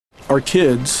Our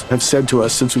kids have said to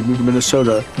us since we moved to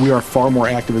Minnesota, we are far more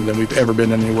active than we've ever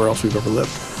been anywhere else we've ever lived.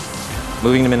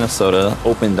 Moving to Minnesota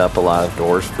opened up a lot of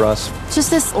doors for us. Just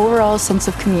this overall sense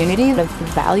of community, of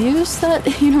values that,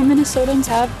 Minnesotans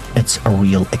have. It's a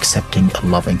real accepting,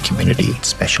 loving community,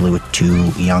 especially with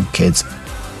 2 young kids.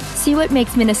 See what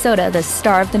makes Minnesota the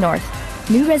star of the North.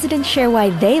 New residents share why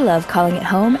they love calling it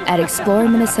home at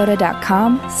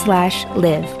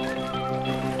exploreminnesota.com/live.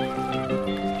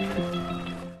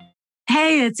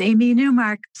 Hey, it's Amy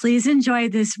Newmark. Please enjoy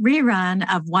this rerun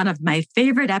of one of my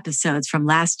favorite episodes from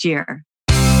last year.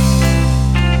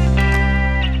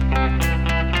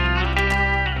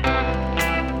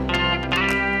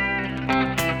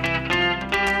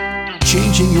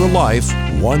 Changing your life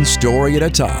one story at a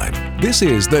time. This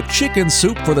is the Chicken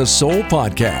Soup for the Soul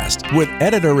podcast with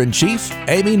Editor-in-Chief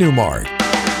Amy Newmark.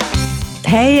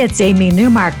 Hey, it's Amy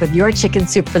Newmark with your Chicken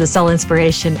Soup for the Soul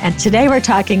inspiration. And today we're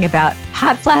talking about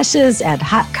hot flashes and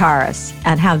hot cars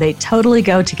and how they totally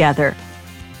go together.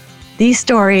 These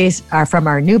stories are from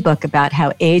our new book about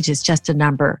how age is just a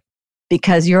number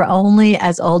because you're only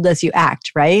as old as you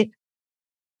act, right?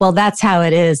 Well, that's how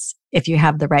it is if you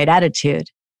have the right attitude.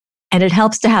 And it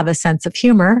helps to have a sense of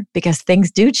humor because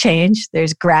things do change.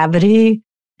 There's gravity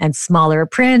and smaller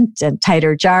print and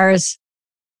tighter jars.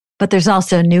 But there's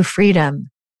also new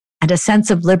freedom and a sense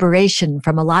of liberation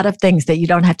from a lot of things that you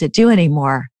don't have to do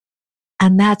anymore.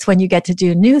 And that's when you get to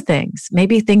do new things,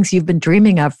 maybe things you've been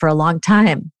dreaming of for a long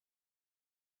time.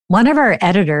 One of our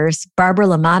editors, Barbara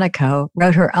LaMonaco,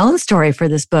 wrote her own story for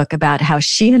this book about how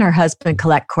she and her husband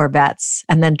collect Corvettes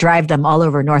and then drive them all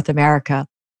over North America.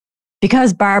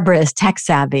 Because Barbara is tech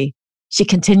savvy, she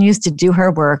continues to do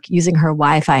her work using her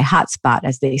Wi-Fi hotspot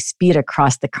as they speed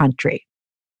across the country.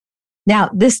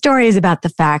 Now, this story is about the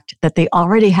fact that they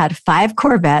already had 5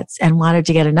 Corvettes and wanted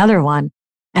to get another one,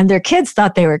 and their kids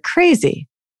thought they were crazy.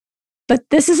 But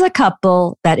this is a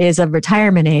couple that is of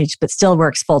retirement age but still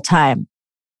works full time.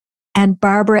 And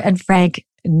Barbara and Frank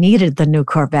needed the new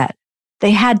Corvette.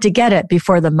 They had to get it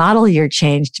before the model year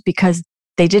changed because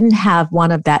they didn't have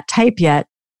one of that type yet,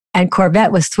 and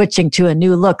Corvette was switching to a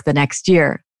new look the next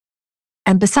year.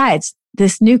 And besides,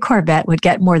 this new Corvette would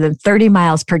get more than 30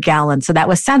 miles per gallon, so that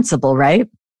was sensible, right?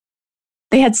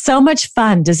 They had so much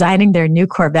fun designing their new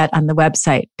Corvette on the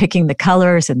website, picking the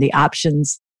colors and the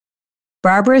options.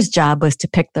 Barbara's job was to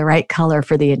pick the right color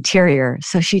for the interior,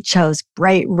 so she chose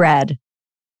bright red.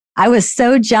 I was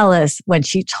so jealous when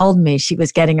she told me she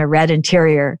was getting a red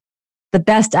interior. The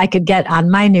best I could get on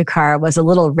my new car was a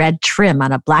little red trim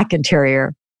on a black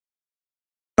interior.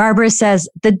 Barbara says,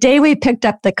 the day we picked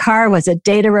up the car was a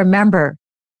day to remember.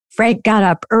 Frank got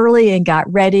up early and got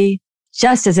ready,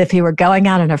 just as if he were going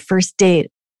out on a first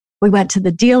date. We went to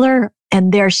the dealer,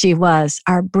 and there she was,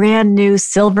 our brand new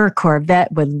silver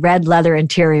Corvette with red leather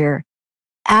interior.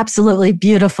 Absolutely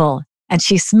beautiful, and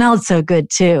she smelled so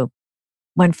good too.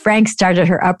 When Frank started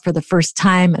her up for the first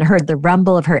time and heard the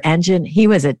rumble of her engine, he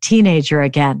was a teenager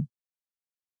again.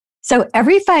 So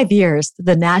every 5 years,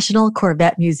 the National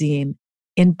Corvette Museum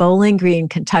in Bowling Green,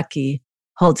 Kentucky,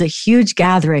 holds a huge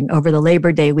gathering over the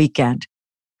Labor Day weekend.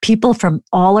 People from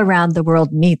all around the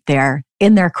world meet there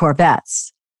in their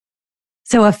Corvettes.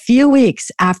 So a few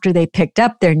weeks after they picked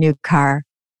up their new car,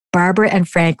 Barbara and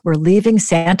Frank were leaving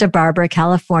Santa Barbara,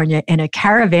 California in a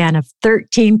caravan of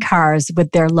 13 cars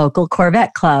with their local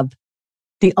Corvette club.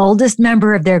 The oldest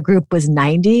member of their group was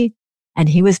 90, and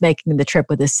he was making the trip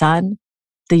with his son.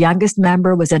 The youngest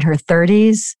member was in her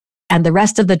 30s. And the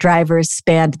rest of the drivers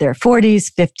spanned their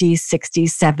 40s, 50s,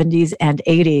 60s, 70s, and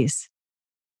 80s.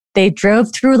 They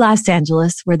drove through Los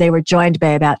Angeles, where they were joined by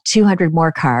about 200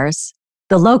 more cars.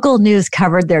 The local news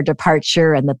covered their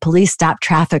departure, and the police stopped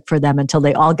traffic for them until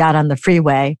they all got on the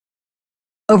freeway.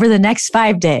 Over the next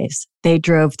 5 days, they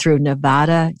drove through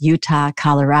Nevada, Utah,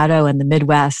 Colorado, and the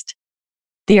Midwest.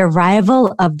 The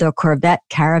arrival of the Corvette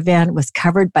caravan was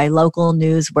covered by local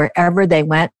news wherever they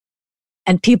went,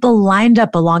 and people lined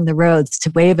up along the roads to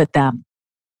wave at them.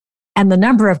 And the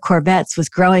number of Corvettes was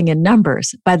growing in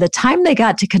numbers. By the time they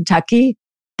got to Kentucky,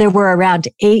 there were around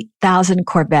 8,000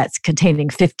 Corvettes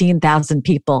containing 15,000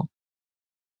 people.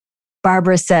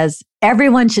 Barbara says,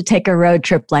 everyone should take a road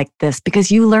trip like this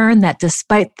because you learn that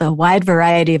despite the wide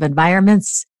variety of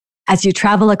environments, as you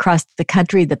travel across the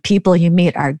country, the people you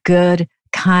meet are good,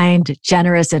 kind,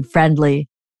 generous, and friendly.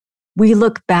 We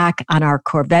look back on our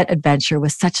Corvette adventure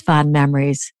with such fond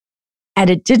memories. And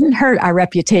it didn't hurt our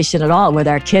reputation at all with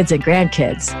our kids and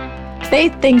grandkids. They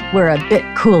think we're a bit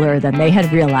cooler than they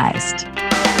had realized.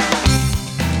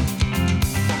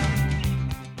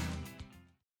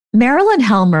 Marilyn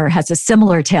Helmer has a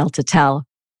similar tale to tell.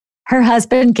 Her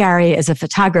husband, Gary, is a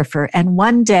photographer, and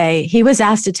one day he was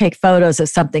asked to take photos of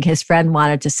something his friend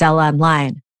wanted to sell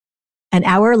online. An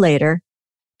hour later,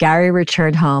 Gary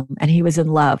returned home and he was in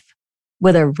love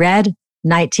with a red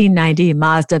 1990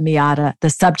 Mazda Miata, the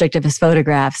subject of his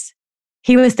photographs.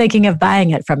 He was thinking of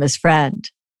buying it from his friend.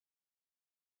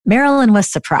 Marilyn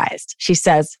was surprised. She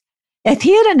says, "If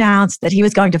he had announced that he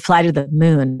was going to fly to the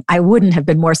moon, I wouldn't have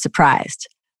been more surprised.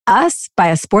 Us buy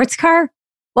a sports car?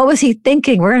 What was he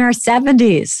thinking? We're in our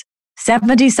 70s.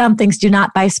 70-somethings do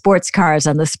not buy sports cars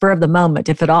on the spur of the moment,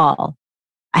 if at all."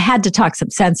 I had to talk some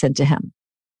sense into him.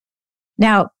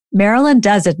 Now, Marilyn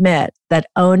does admit that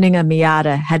owning a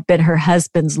Miata had been her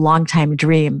husband's longtime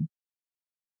dream.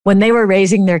 When they were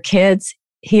raising their kids,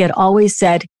 he had always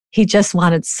said he just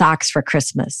wanted socks for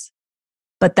Christmas,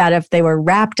 but that if they were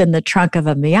wrapped in the trunk of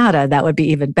a Miata, that would be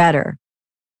even better.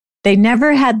 They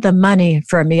never had the money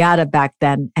for a Miata back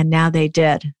then, and now they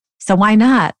did. So why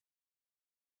not?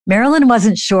 Marilyn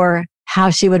wasn't sure how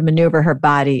she would maneuver her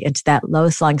body into that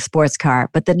low-slung sports car,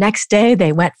 but the next day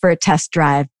they went for a test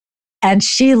drive, and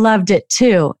she loved it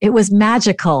too. It was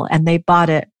magical, and they bought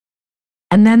it.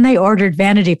 And then they ordered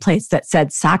vanity plates that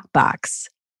said sock box.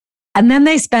 And then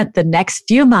they spent the next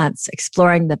few months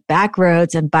exploring the back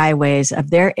roads and byways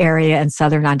of their area in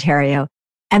Southern Ontario,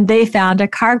 and they found a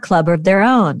car club of their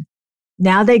own.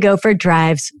 Now they go for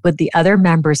drives with the other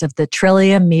members of the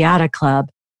Trillium Miata Club,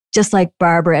 just like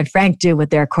Barbara and Frank do with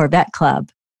their Corvette Club.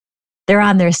 They're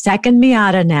on their second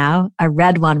Miata now, a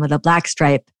red one with a black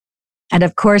stripe. And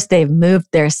of course, they've moved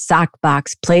their sock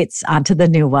box plates onto the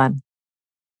new one.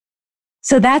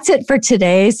 So that's it for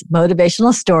today's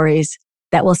motivational stories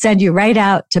that will send you right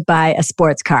out to buy a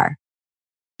sports car.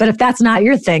 But if that's not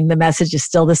your thing, the message is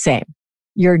still the same.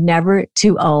 You're never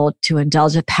too old to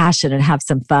indulge a passion and have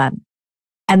some fun.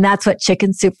 And that's what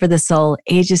Chicken Soup for the Soul,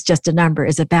 Age is Just a Number,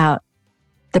 is about.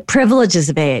 The privileges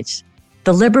of age,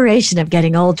 the liberation of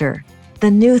getting older,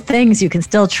 the new things you can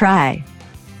still try.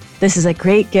 This is a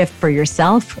great gift for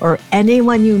yourself or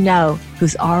anyone you know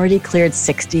who's already cleared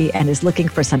 60 and is looking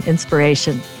for some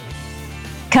inspiration.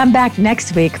 Come back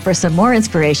next week for some more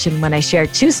inspiration when I share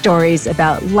 2 stories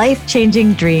about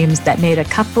life-changing dreams that made a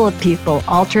couple of people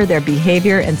alter their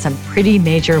behavior in some pretty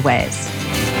major ways.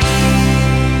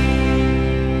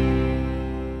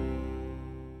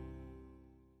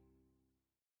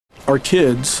 Our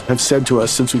kids have said to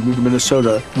us since we moved to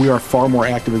Minnesota, we are far more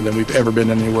active than we've ever been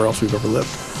anywhere else we've ever lived.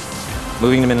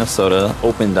 Moving to Minnesota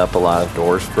opened up a lot of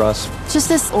doors for us. Just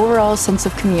this overall sense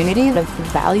of community, of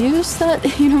values that,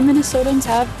 Minnesotans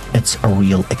have. It's a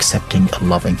real accepting,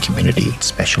 loving community,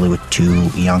 especially with 2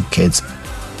 young kids.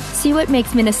 See what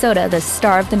makes Minnesota the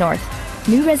star of the North.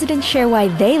 New residents share why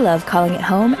they love calling it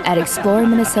home at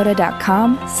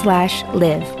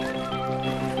exploreminnesota.com/live.